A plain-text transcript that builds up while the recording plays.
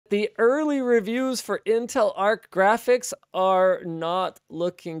the early reviews for Intel Arc graphics are not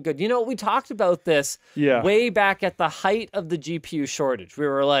looking good. You know, we talked about this way back at the height of the GPU shortage. We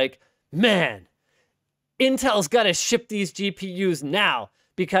were like, man, Intel's got to ship these GPUs now,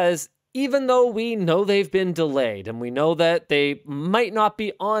 because even though we know they've been delayed and we know that they might not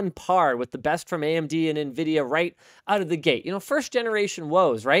be on par with the best from AMD and NVIDIA right out of the gate, you know, first generation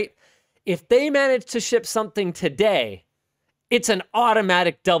woes, right? If they manage to ship something today, it's an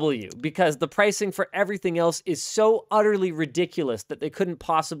automatic W, because the pricing for everything else is so utterly ridiculous that they couldn't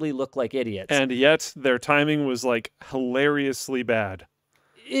possibly look like idiots. And yet their timing was like hilariously bad.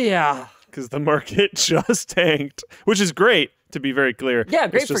 Yeah. Because the market just tanked, which is great, to be very clear. Yeah,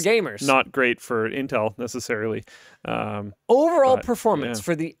 great for gamers. Not great for Intel necessarily. Overall performance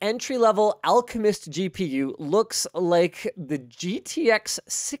for the entry-level Alchemist GPU looks like the GTX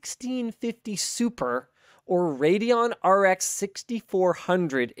 1650 Super or Radeon RX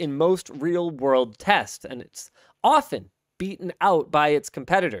 6400 in most real-world tests, and it's often beaten out by its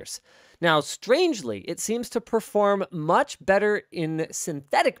competitors. Now, strangely, it seems to perform much better in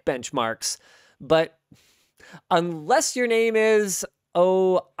synthetic benchmarks, but unless your name is,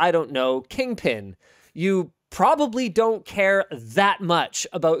 I don't know, Kingpin, you probably don't care that much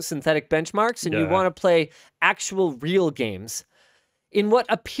about synthetic benchmarks, and you want to play actual real games. In what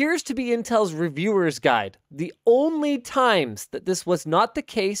appears to be Intel's reviewer's guide, the only times that this was not the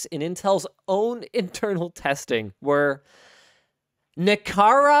case in Intel's own internal testing were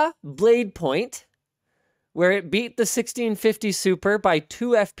Nicara Blade Point, where it beat the 1650 Super by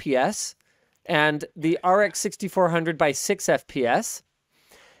 2 FPS, and the RX 6400 by 6 FPS,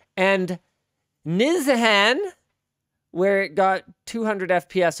 and Nizhan, where it got 200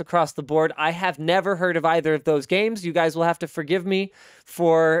 FPS across the board. I have never heard of either of those games. You guys will have to forgive me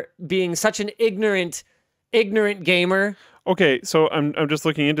for being such an ignorant gamer. Okay, so I'm just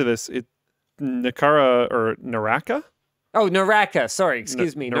looking into this. Naraka? Oh, Naraka. Sorry,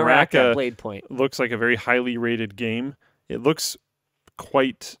 excuse me. Naraka Blade Point. Looks like a very highly rated game. It looks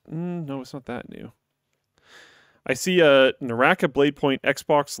quite... no, it's not that new. I see a Naraka Blade Point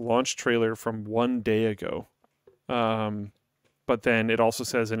Xbox launch trailer from 1 day ago. But then it also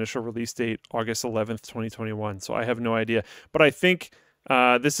says initial release date August 11th, 2021. So I have no idea. But I think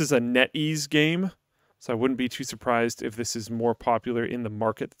this is a NetEase game. So I wouldn't be too surprised if this is more popular in the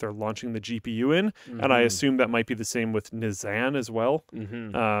market that they're launching the GPU in. And I assume that might be the same with Nizhan as well.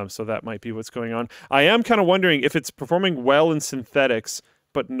 So that might be what's going on. I am kind of wondering if it's performing well in synthetics,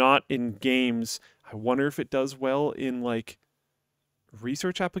 but not in games. I wonder if it does well in like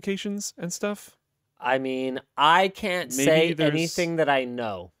research applications and stuff. I mean, I can't say anything that I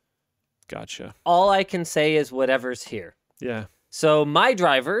know. Gotcha. All I can say is whatever's here. Yeah. So my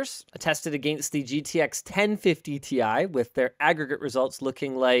drivers tested against the GTX 1050 Ti with their aggregate results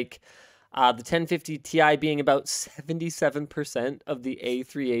looking like the 1050 Ti being about 77% of the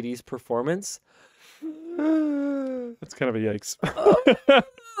A380's performance. That's kind of a yikes.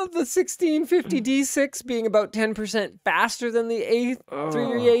 The 1650 D6 being about 10% faster than the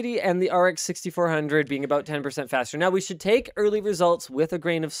A380 and the RX 6400 being about 10% faster. Now, we should take early results with a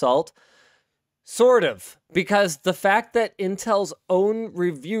grain of salt. Sort of, because the fact that Intel's own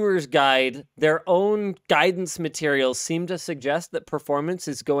reviewer's guide, their own guidance materials seem to suggest that performance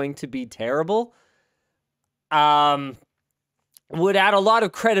is going to be terrible, would add a lot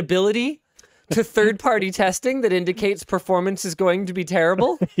of credibility to third-party testing that indicates performance is going to be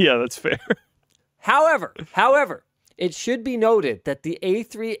terrible. Yeah, that's fair. However, it should be noted that the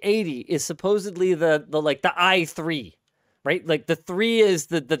A380 is supposedly the i3, right? Like the 3 is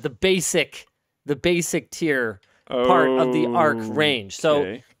the basic tier part of the ARC range.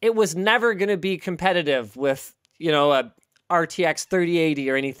 So it was never going to be competitive with, you know, a RTX 3080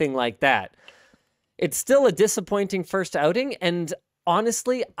 or anything like that. It's still a disappointing first outing, and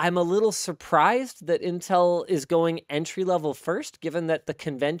honestly, I'm a little surprised that Intel is going entry-level first, given that the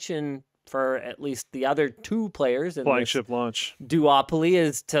convention for at least the other two players in flagship launch duopoly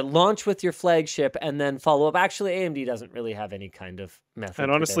is to launch with your flagship and then follow up. Actually, AMD doesn't really have any kind of method.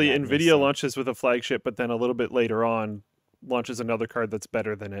 And honestly, NVIDIA launches with a flagship, but then a little bit later on launches another card that's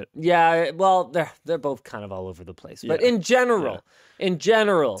better than it. Yeah, well, they're both kind of all over the place. But in general,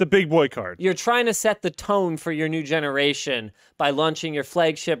 it's a big boy card. You're trying to set the tone for your new generation by launching your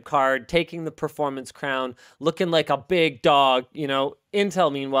flagship card, taking the performance crown, looking like a big dog. You know,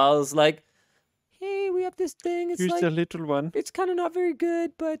 Intel, meanwhile, is like, hey, we have this thing. It's Here's like the little one. It's kind of not very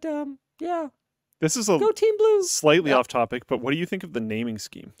good, but yeah. This is a Go Team Blue. Slightly off topic, but what do you think of the naming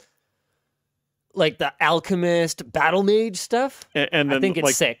scheme? like the Alchemist Battle Mage stuff. And then I think it's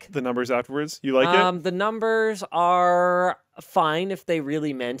like sick. the numbers afterwards. You like it? The numbers are fine if they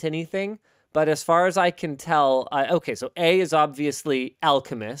really meant anything. But as far as I can tell, okay, so A is obviously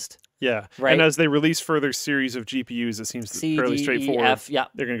Alchemist. Yeah. Right. And as they release further series of GPUs, it seems C, fairly D, E, straightforward. F, yeah.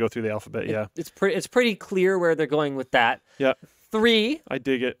 They're going to go through the alphabet, yeah. It's pretty clear where they're going with that. Yeah. 3. I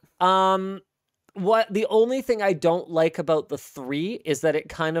dig it. What the only thing I don't like about the 3 is that it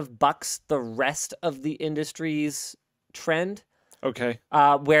kind of bucks the rest of the industry's trend. Okay.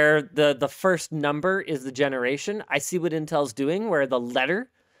 Where the first number is the generation. I see what Intel's doing, where the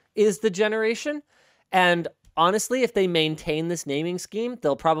letter is the generation. And honestly, if they maintain this naming scheme,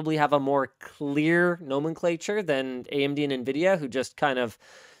 they'll probably have a more clear nomenclature than AMD and NVIDIA, who just kind of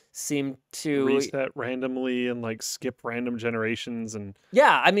seem to reset randomly and like skip random generations. And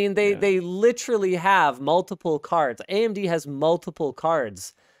yeah, I mean, they literally have multiple cards. AMD has multiple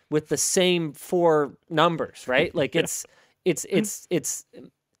cards with the same 4 numbers, right? Like it's AMD-ness. It's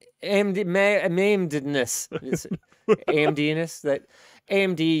AMD-ness. That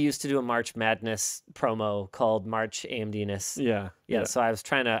AMD used to do a March Madness promo called March AMD-ness. Yeah. So I was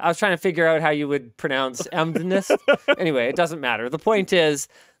trying to figure out how you would pronounce AMD-ness. Anyway, it doesn't matter. The point is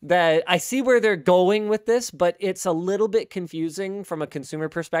that I see where they're going with this, but it's a little bit confusing from a consumer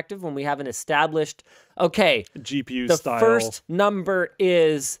perspective when we have an established, okay, GPU style. The first number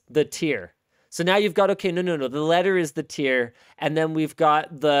is the tier. So now you've got, okay, no, the letter is the tier, and then we've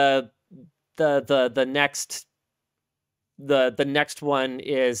got the next one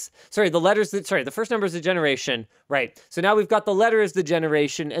is, the first number is the generation, right? So now we've got the letter is the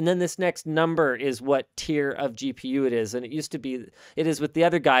generation, and then this next number is what tier of GPU it is. And it is with the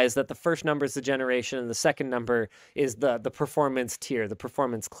other guys that the first number is the generation, and the second number is the performance tier, the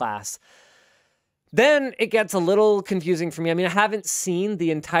performance class. Then it gets a little confusing for me. I mean, I haven't seen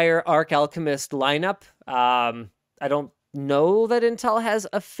the entire Arc Alchemist lineup. I don't know that Intel has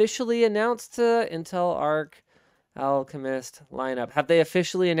officially announced Intel Arc Alchemist lineup. Have they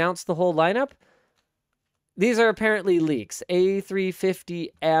officially announced the whole lineup? These are apparently leaks.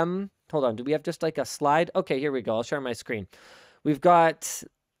 A350M. Hold on. Do we have just like a slide? Okay, here we go. I'll share my screen. We've got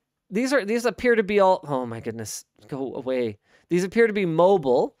these appear to be all, oh my goodness, go away. These appear to be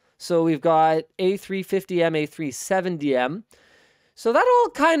mobile. So we've got A350M, A370M. So that all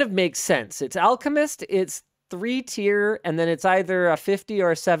kind of makes sense. It's Alchemist, it's 3-tier, and then it's either a 50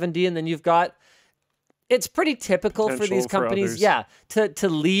 or a 70, and then you've got, it's pretty typical for these companies, to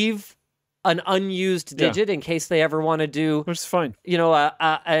leave an unused digit in case they ever want to do, which is fine,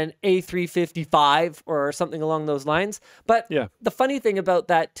 an A355 or something along those lines. But the funny thing about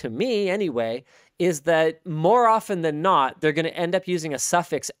that, to me anyway, is that more often than not, they're going to end up using a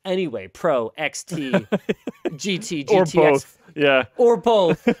suffix anyway, Pro, XT, GT, GTX. Or both. Yeah. Or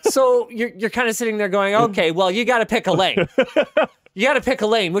both. So you're kind of sitting there going, okay, well, you got to pick a lane. You got to pick a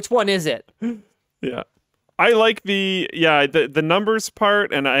lane. Which one is it? Yeah. I like the numbers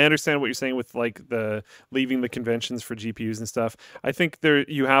part, and I understand what you're saying with like the leaving the conventions for GPUs and stuff. I think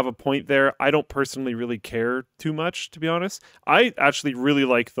you have a point there. I don't personally really care too much, to be honest. I actually really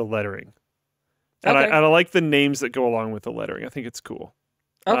like the lettering. And, I like the names that go along with the lettering. I think it's cool.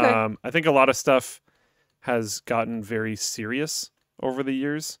 Okay. I think a lot of stuff has gotten very serious over the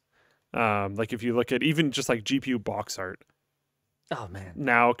years. Like if you look at even just like GPU box art. Oh man!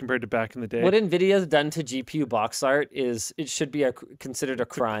 Now compared to back in the day, what NVIDIA's done to GPU box art should be considered a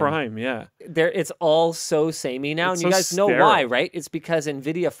crime. Crime, yeah. It's all so samey now, and you guys know why, right? It's because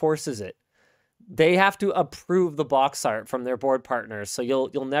NVIDIA forces it. They have to approve the box art from their board partners, so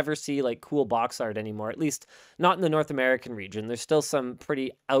you'll never see like cool box art anymore. At least not in the North American region. There's still some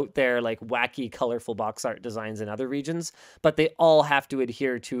pretty out there, like wacky, colorful box art designs in other regions, but they all have to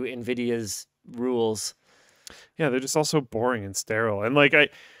adhere to NVIDIA's rules. Yeah, they're just also boring and sterile. And like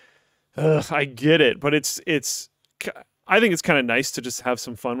I get it, but it's I think it's kind of nice to just have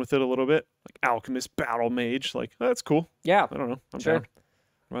some fun with it a little bit. Like Alchemist Battle Mage, like that's cool. Yeah, I don't know. I'm sure. down.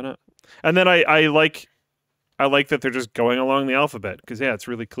 Why not? And then I like that they're just going along the alphabet because it's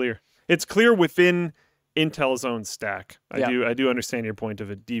really clear. It's clear within Intel's own stack. I do understand your point of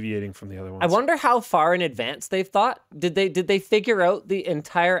it deviating from the other ones. I wonder how far in advance they've thought. Did they figure out the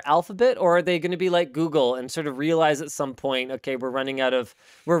entire alphabet, or are they going to be like Google and sort of realize at some point, okay, we're running out of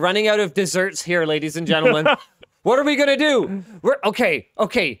desserts here, ladies and gentlemen. What are we going to do? Okay.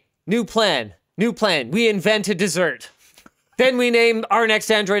 New plan. We invent a dessert. Then we name our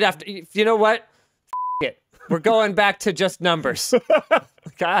next Android after. You know what? It. We're going back to just numbers.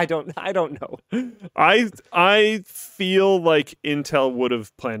 I don't know. I feel like Intel would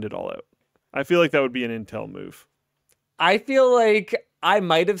have planned it all out. I feel like that would be an Intel move. I feel like I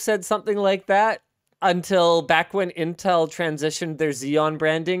might have said something like that until back when Intel transitioned their Xeon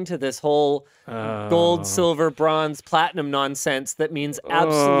branding to this whole gold, silver, bronze, platinum nonsense that means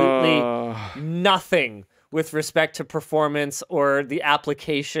absolutely nothing with respect to performance or the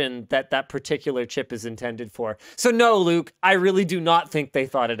application that that particular chip is intended for. So no, Luke, I really do not think they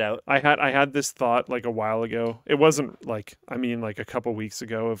thought it out. I had this thought like a while ago. It wasn't like, I mean, like a couple weeks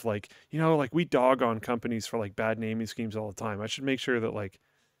ago of like, you know, like we dog on companies for like bad naming schemes all the time. I should make sure that like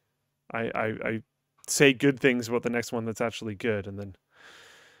I say good things about the next one that's actually good, and then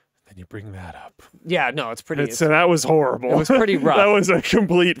you bring that up. Yeah, no, it's pretty. So that was horrible. It was pretty rough. That was a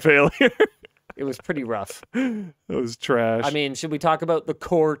complete failure. It was pretty rough. It was trash. I mean, should we talk about the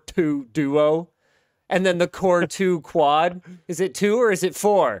Core 2 Duo? And then the Core 2 Quad? Is it 2 or is it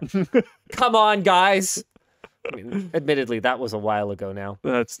 4? Come on, guys. I mean, admittedly, that was a while ago now.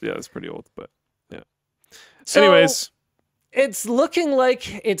 That's pretty old, but yeah. So, anyways, it's looking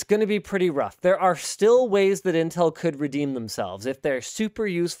like it's going to be pretty rough. There are still ways that Intel could redeem themselves. If they're super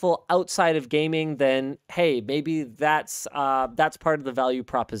useful outside of gaming, then hey, maybe that's part of the value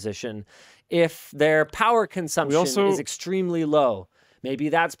proposition. If their power consumption is extremely low, maybe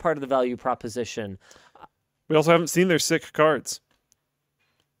that's part of the value proposition. We also haven't seen their sick cards.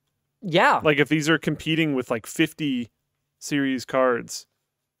 Yeah. Like if these are competing with like 50 series cards,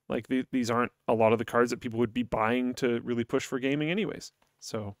 like these aren't a lot of the cards that people would be buying to really push for gaming anyways.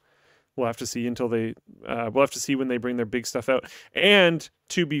 So we'll have to see we'll have to see when they bring their big stuff out. And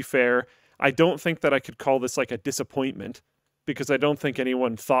to be fair, I don't think that I could call this like a disappointment, because I don't think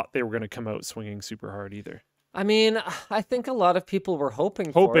anyone thought they were going to come out swinging super hard either. I mean, I think a lot of people were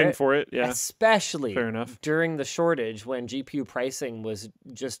hoping for it, yeah. Especially fair enough. During the shortage when GPU pricing was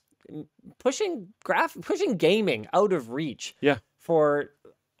just pushing gaming out of reach. Yeah. For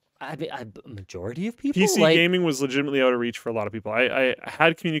a majority of people. PC gaming was legitimately out of reach for a lot of people. I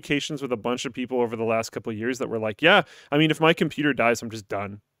had communications with a bunch of people over the last couple of years that were like, yeah, I mean, if my computer dies, I'm just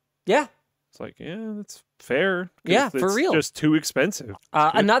done. Yeah. It's like, yeah, that's fair. Yeah, for real. It's just too expensive.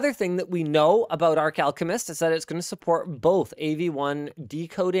 Another thing that we know about Arc Alchemist is that it's going to support both AV1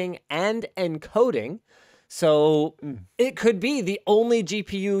 decoding and encoding. So it could be the only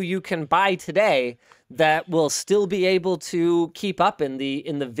GPU you can buy today that will still be able to keep up in the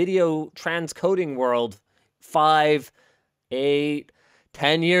video transcoding world 5, 8,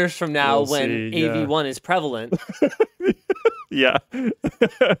 10 years from now when AV1 is prevalent. Yeah.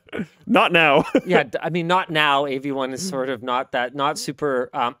 Not now. Yeah, I mean, not now. AV1 is sort of not super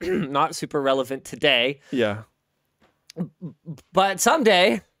relevant today. Yeah. But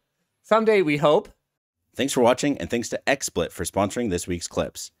someday we hope. Thanks for watching, and thanks to XSplit for sponsoring this week's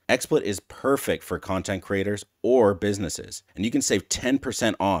clips. XSplit is perfect for content creators or businesses, and you can save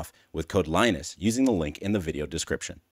 10% off with code Linus using the link in the video description.